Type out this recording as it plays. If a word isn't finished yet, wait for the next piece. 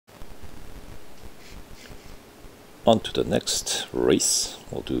on to the next race.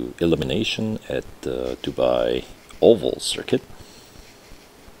 We'll do Elimination at the Dubai Oval Circuit.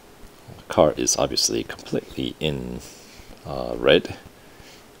 The car is obviously completely in red,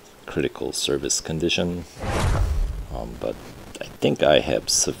 critical service condition, but I think I have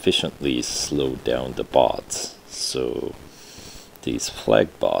sufficiently slowed down the bots, so these flag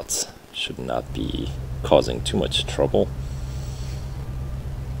bots should not be causing too much trouble.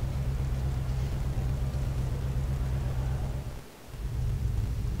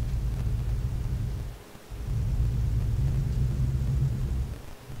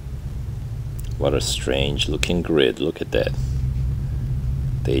 What a strange looking grid, look at that.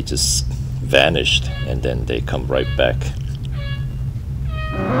 They just vanished and then they come right back.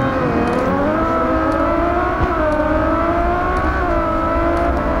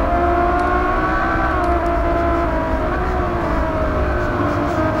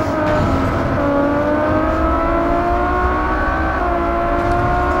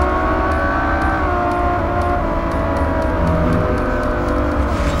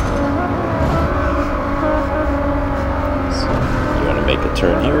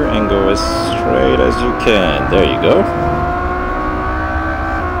 Turn here and go as straight as you can. There you go.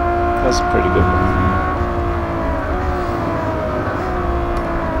 That's a pretty good one.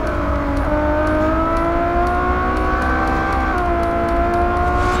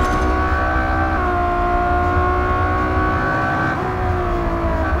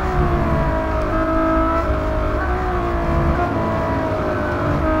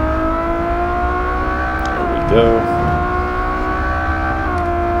 There we go.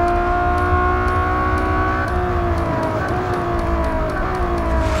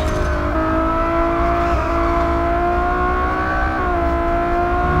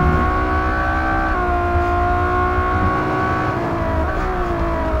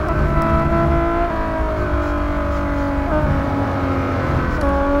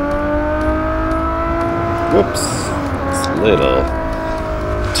 Whoops, it's a little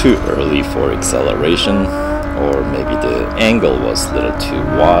too early for acceleration, or maybe the angle was a little too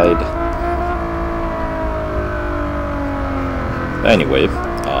wide. Anyway,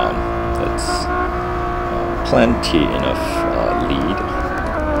 that's plenty enough lead.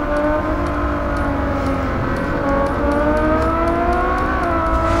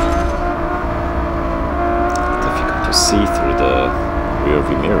 Difficult to see through the rear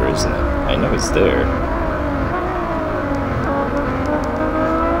view mirror, isn't it? I know it's there.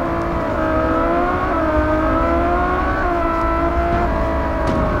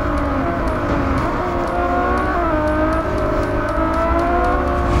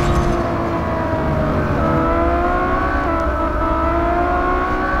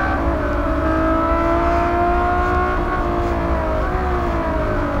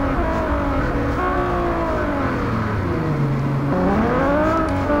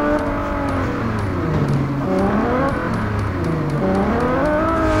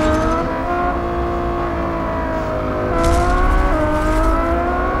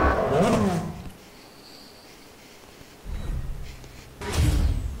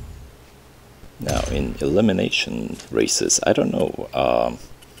 Now in elimination races, I don't know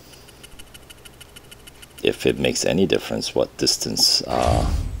if it makes any difference what distance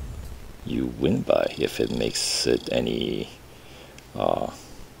you win by, if it makes it any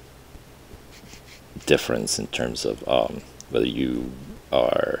difference in terms of whether you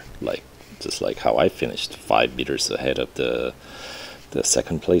are like, just like how I finished 5 meters ahead of the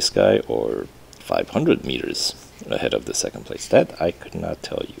second place guy, or 500 meters ahead of the second place. That I could not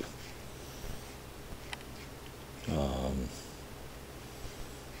tell you.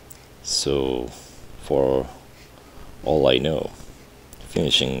 So for all I know,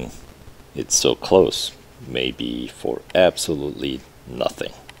 finishing it so close may be for absolutely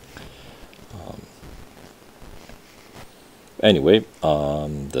nothing. Anyway,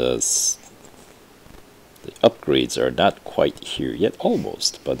 the upgrades are not quite here yet,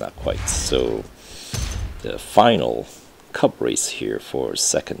 almost, but not quite. So the final cup race here for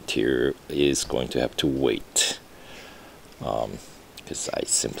second tier is going to have to wait, because I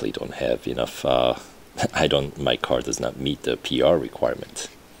simply don't have enough. My car does not meet the PR requirement.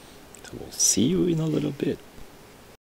 So we'll see you in a little bit.